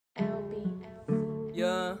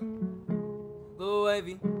Yeah. Little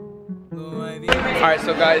wavy. Alright,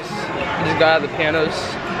 so guys, I just got out of the pianos,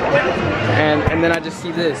 and then I just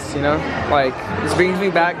see this, you know? Like, this brings me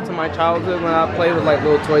back to my childhood when I played with like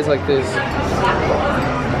little toys like this.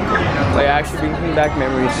 Like, it actually brings me back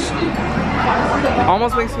memories.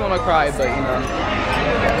 Almost makes me want to cry, but you know.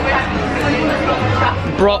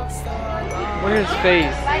 Bro, look at his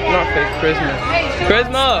face. Not face, Charisma.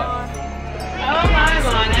 Charisma!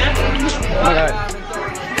 Oh my god.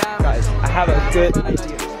 Guys, I have a good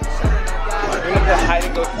idea. We're gonna play hide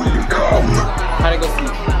and go seek. Hide and go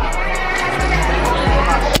seek.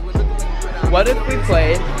 What if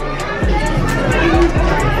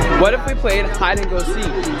we played hide and go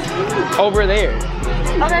seek over there?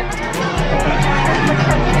 Okay.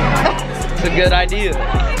 It's a good idea.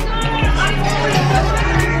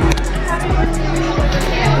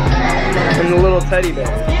 And the little teddy bear.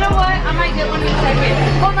 You know what? I might get one in a second.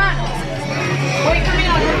 Hold on. Wait for me,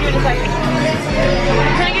 I'll give you in a second.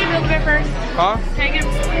 Can I get a milk beer first? Huh? Can I get a...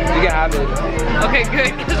 You can have it. Okay,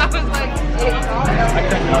 good, because I was like...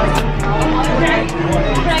 Can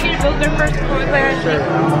I get a milk beer first before we play our Sure.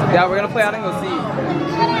 Yeah, we're gonna play hide and go seek.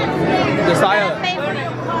 Josiah.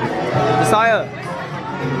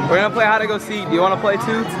 We're gonna play hide and go seek. Do you wanna play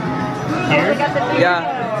too?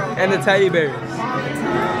 Yeah. And the teddy bears.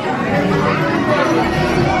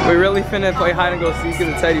 We really finna play hide and go seek with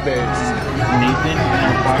the teddy bears. Nathan,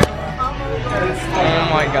 oh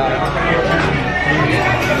my god.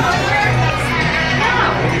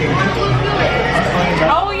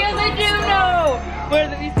 Oh yes, I do know! Where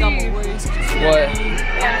did we see? What?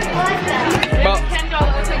 Bro.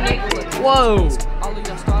 Whoa!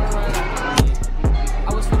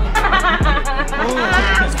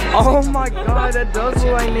 Oh my god, that does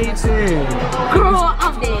look like Nathan. Girl,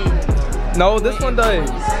 I'm dead. No, this one does.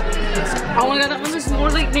 Oh my god, that one looks more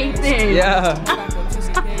like Nathan. Yeah.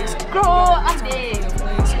 Girl, I'm dead.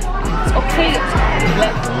 Okay.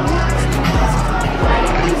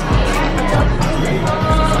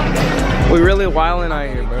 We really wildin' out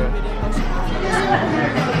here, bro.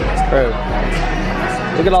 Bro.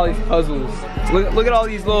 Look at all these puzzles. Look at all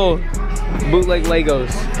these little bootleg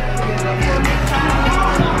Legos.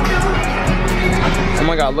 Oh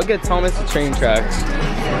my god, look at Thomas the Train Tracks.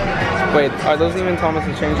 Wait, are those even Thomas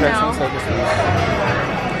the Train Tracks on circuses?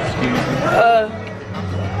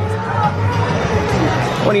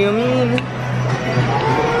 What do you mean?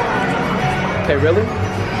 Okay, really?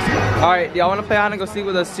 Alright, do y'all wanna play hide and go seek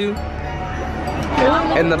with us too?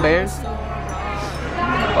 And the bears?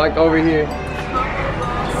 Like over here.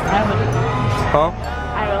 Huh?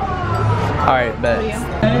 I will. Alright, bet.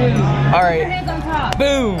 Alright.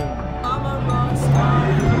 Boom!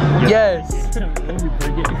 Yes!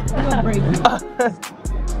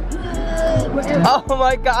 Oh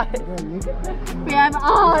my god! We have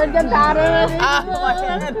all the powder. Oh my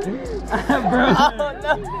head! bro. Oh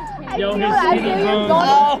no! Yo, his skinny bone.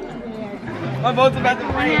 Oh! My boat's about to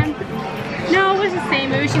break. No, it was the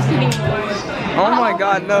same. It was just hitting more. Oh my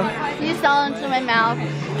god, no. You fell into my mouth.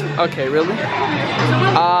 Okay, really?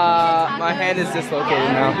 My hand is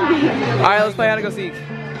dislocated now. Alright, let's play hide and go seek.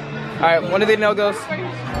 Alright, 1, 2, 3, no goes.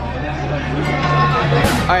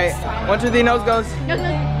 Alright, 1, 2, 3, nose goes. Nose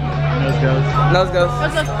goes. Nose goes.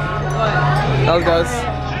 Nose goes.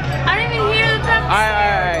 I don't even hear the time.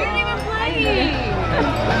 Alright. We didn't even play.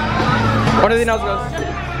 1, 2, 3, nose goes.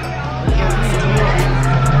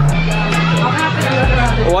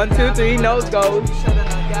 1, 2, 3, nose goes.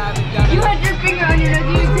 You had your finger on your nose.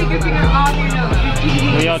 You didn't take your finger off your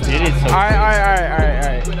nose. We all did it. So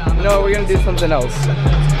Alright. You know what, we're gonna do something else.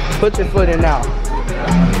 Put your foot in now.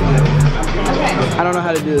 I don't know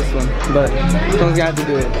how to do this one, but someone's gonna have to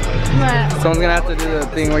do it. What? Someone's gonna have to do the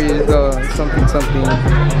thing where you just go something.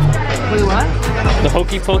 Wait, what? The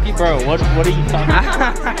hokey pokey, bro. What are you talking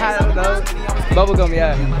about? I don't know. Bubblegum,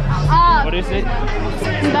 yeah. What is it?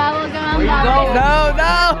 Bubblegum. No!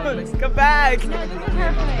 Come back!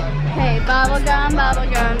 Hey, bubblegum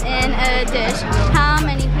in a dish. How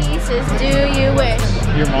many pieces do you wish?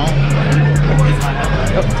 Your mom?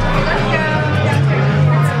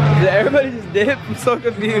 Did everybody just dip? I'm so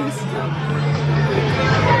confused.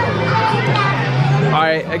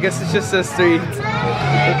 Alright, I guess it's just us 3. Who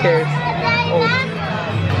cares? Oh.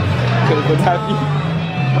 Could've been happy.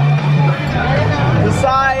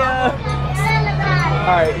 Messiah!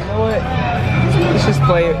 Alright, you know what? Let's just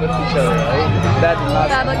play it with each other, right? That did not.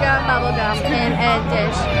 Bubblegum in a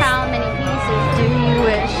dish. How many pieces do you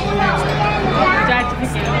wish? Do I have to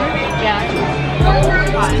pick it over? Yeah.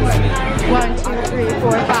 1, 2, 3,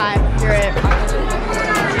 4, 5. You're it.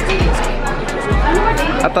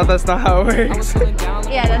 I thought that's not how it works.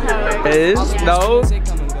 Yeah, that's how it works. It is? No.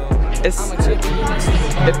 It's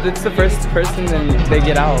if it's the first person, then they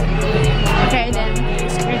get out. Okay, then.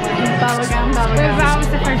 Bubblegum, bubblegum. Wait, that was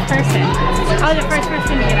the first person. Oh, the first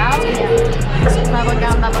person to get out?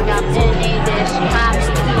 Bubblegum, bubblegum in a dish. Half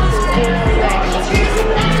pieces.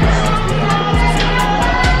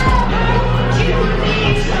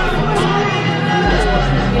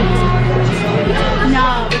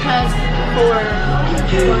 No, because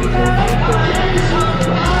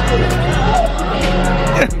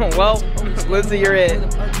Well, Lindsay, you're it.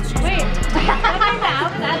 Wait.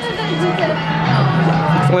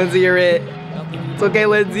 Lindsay, you're it. It's okay,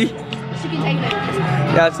 Lindsay. She can take it.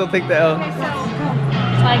 Yeah, she'll take the L. Okay, so,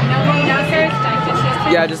 like, no going downstairs?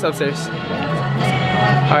 Yeah, just upstairs.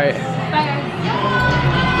 Alright. Bye.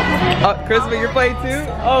 Christmas, you're playing too?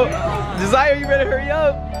 Oh, Desire, you better hurry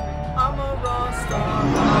up.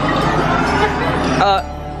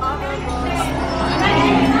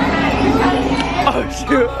 Oh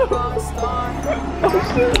shoot. Oh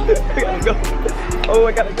shoot. I gotta go. Oh,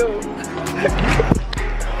 I gotta go.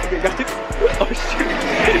 Okay, guys. Oh shoot.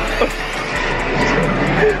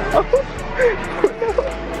 Oh,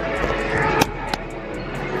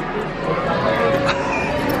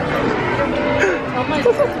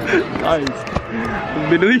 guys, I'm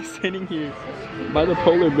literally sitting here by the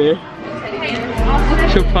polar bear.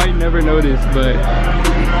 She'll probably never notice, but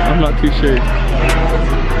I'm not too sure.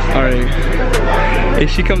 Alright. If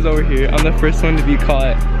she comes over here, I'm the first one to be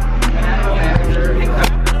caught.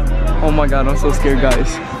 Oh my god, I'm so scared,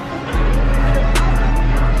 guys.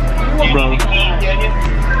 Bro.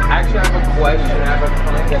 Actually, I have a question. I have a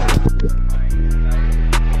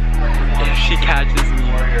if she catches me.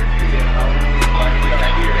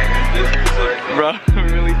 Bro, I'm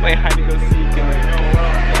really playing hide and go seek in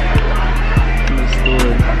the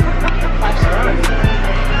store.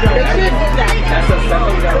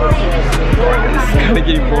 It's kinda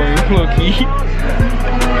getting boring, low key.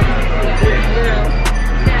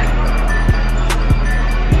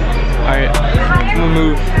 Alright, I'm gonna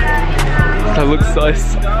move. That looks sus.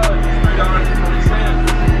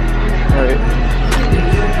 Alright.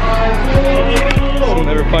 She'll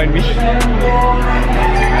never find me. I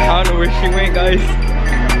don't know where she went, guys.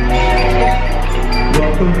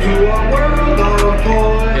 Welcome to our world of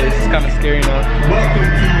boys. Okay, this is kind of scary now. Welcome to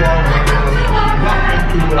our world.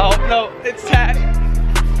 Oh no, it's tag.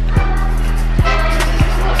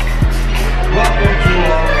 Welcome to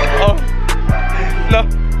our world. Oh no.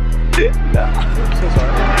 No. I'm so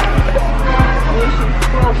sorry.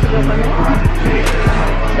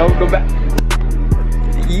 No, go back.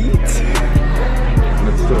 Eat.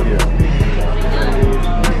 It's still here.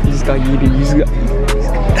 You just got yeeted. You just got.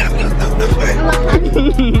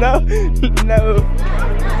 No, no.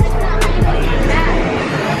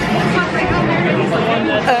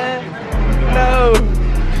 No.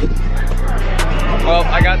 Well,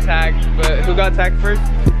 I got tagged, but who got tagged first?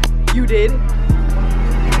 You did.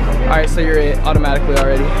 Alright, so you're it automatically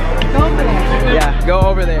already. Go over there. Yeah, go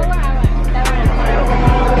over there.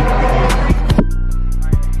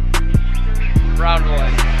 Round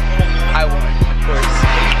one. I won, of course.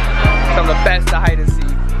 I'm the best at hide and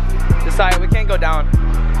seek. Decide, we can't go down.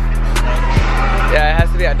 Yeah, it has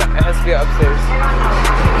to be upstairs.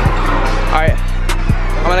 Alright.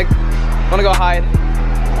 I'm gonna go hide.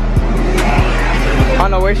 I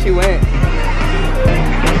don't know where she went.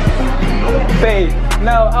 Faith.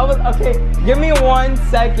 No, okay. Give me 1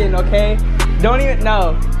 second, okay? Don't even,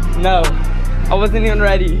 no. I wasn't even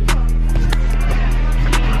ready.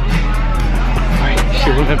 She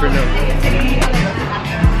will never know.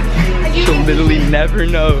 She'll literally never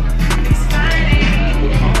know.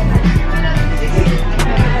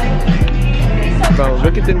 Bro,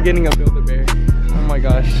 look at them getting a Build-A-Bear. Oh my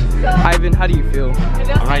gosh. Ivan, how do you feel?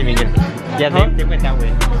 I'm not even getting. Yeah, they went that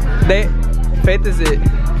way. Faith is it.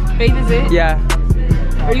 Faith is it? Yeah.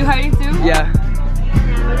 Are you hiding too? Yeah.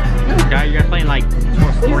 Guy, you guys playing like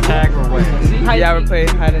store tag or what? Yeah, we're playing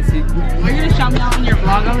hide and seek. Are you gonna shout me out on your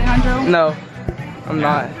vlog, Alejandro? No, I'm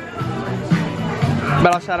not.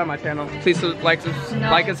 But I'll shout out my channel. Please like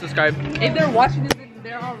and subscribe. If they're watching this,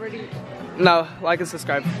 they're already. No, like and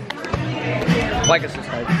subscribe. Like and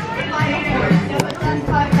subscribe.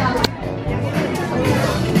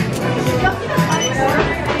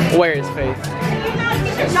 Where is Faith?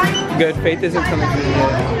 Good, Faith isn't coming through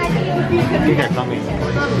yet. I think they're coming.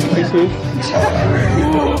 Are you serious?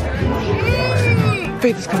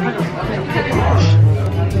 Faith is coming.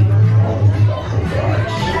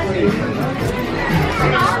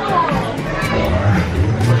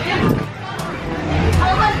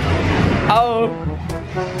 Oh.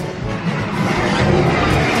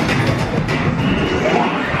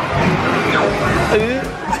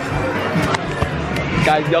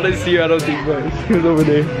 Guys, y'all didn't see her, I don't think, but she was over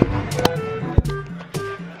there.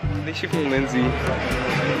 I think she's from Lindsay. Oh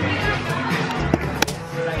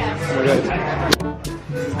my god.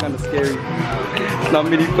 This is kind of scary. Not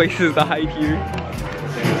many places to hide here.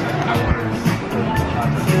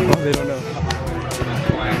 Oh, they don't know.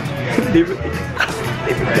 They really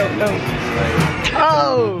don't know.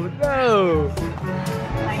 Oh, no.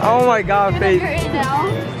 Oh my god, Faith. You're in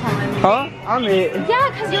now? Huh? I'm it. Yeah,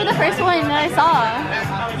 because you were the first one that I saw.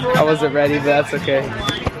 I wasn't ready, but that's okay.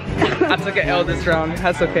 I took an L this round.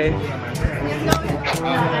 That's okay.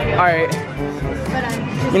 Alright.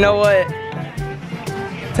 You know what?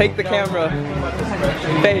 Take the camera.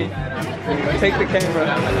 Faith, take the camera.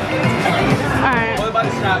 Alright. What about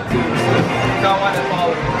the snap too? Don't want to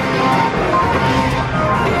follow.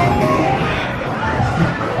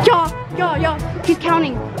 Yo. He's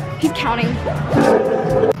counting. He's counting.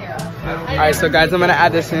 Alright, so guys, I'm gonna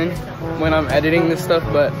add this in when I'm editing this stuff,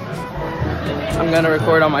 but I'm gonna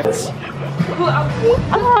record on my. I'm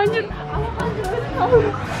 100.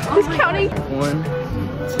 He's counting. 1,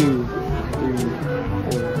 2,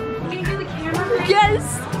 3, 4.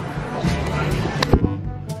 Yes.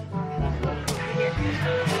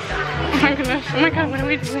 Oh my goodness. Oh my god, what are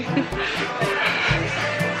we doing?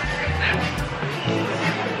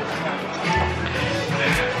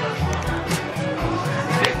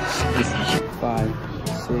 5,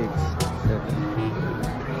 6, 7.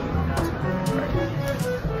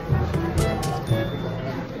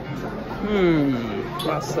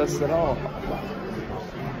 Not sus at all.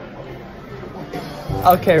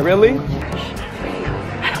 Okay, really?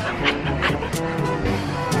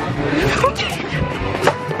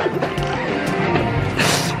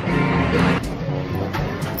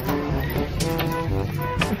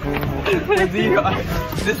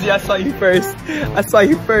 Lizzie, I saw you first. I saw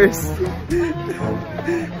you first.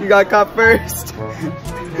 You got caught first.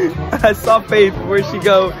 I saw Faith. Where'd she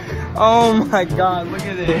go? Oh my god, look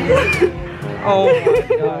at it. Oh my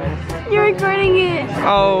god. You're recording it.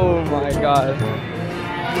 Oh my god.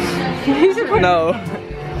 No.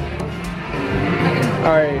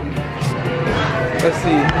 Alright. Let's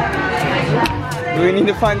see. Do we need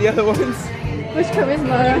to find the other ones? Which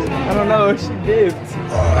charisma? I don't know. She dipped.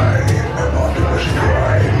 I am Optimus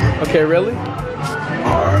Prime. Okay, really? I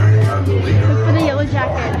am the leader For the yellow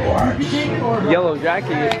jacket. Yellow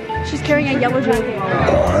jacket. She's carrying a yellow jacket. I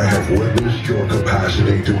have witnessed your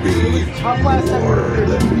capacity to be more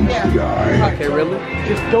than meets the eye. Okay, really?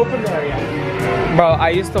 Just go from there, yeah. Bro, I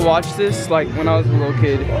used to watch this like when I was a little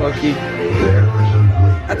kid, low-key.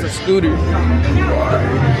 That's a scooter.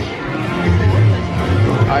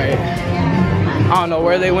 Alright. I don't know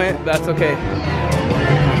where they went, but that's okay.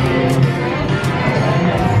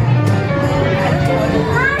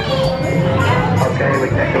 Okay, we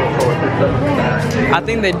can go forward. I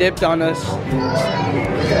think they dipped on us.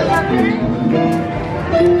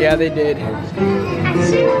 Yeah, they did.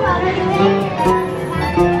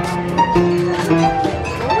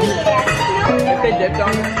 If they dipped on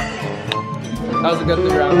us, that was a good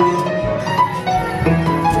round.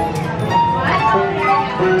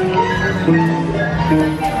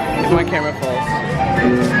 My camera falls.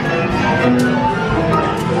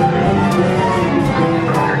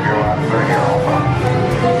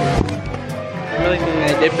 I really think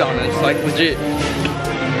they dipped on us, like legit.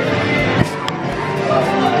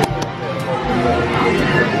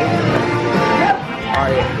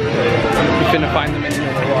 Alright, we finna find them in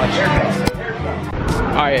here to watch.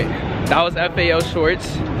 Alright, that was FAO Shorts.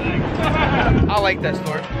 I like that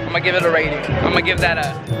store. I'm gonna give it a rating. I'm gonna give that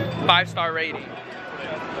a 5-star rating.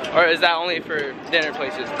 Or is that only for dinner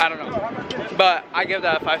places? I don't know. But I give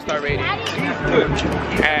that a 5-star rating.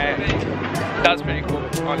 And that's pretty cool,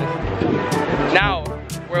 honestly. Now,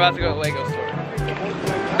 we're about to go to the Lego store.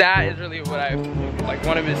 That is really what I like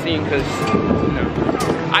wanted to see, because you know,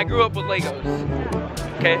 I grew up with Legos.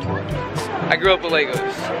 Okay? I grew up with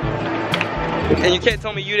Legos. And you can't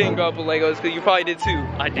tell me you didn't grow up with Legos, because you probably did too.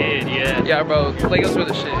 I did, yeah. Yeah, bro, Legos were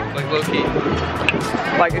the shit, like low key.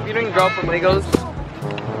 Like if you didn't grow up with Legos,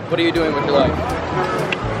 what are you doing with your life?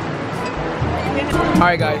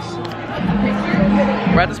 Alright guys,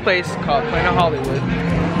 we're at this place called Planet Hollywood.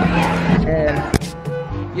 And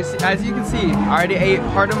you see, as you can see, I already ate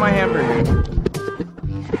part of my hamburger.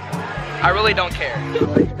 I really don't care.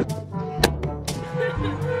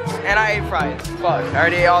 And I ate fries. Fuck, I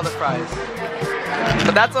already ate all the fries.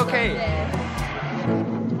 But that's okay.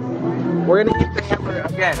 We're gonna eat the hamburger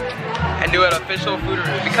again and do an official food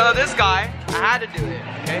review. Because of this guy, I had to do it,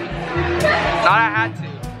 okay? Not I had to,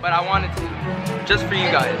 but I wanted to. Just for you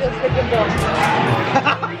guys.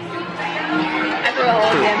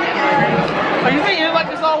 Are you saying you like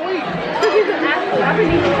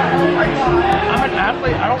I'm an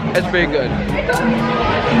athlete. I don't. It's very good.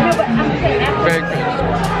 Very crisp.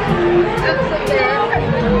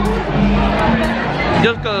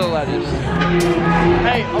 Just because of the lettuce.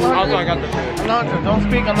 Hey, also I got the food. Alonzo, don't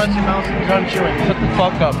speak unless your mouth is done chewing. Shut the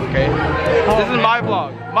fuck up, okay? This is my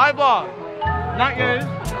vlog. My vlog. Not yours.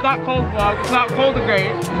 It's not Cole's vlog. It's not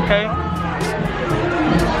Soundcloud-Alethegreat, okay?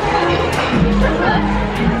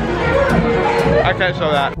 I can't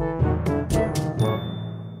show that.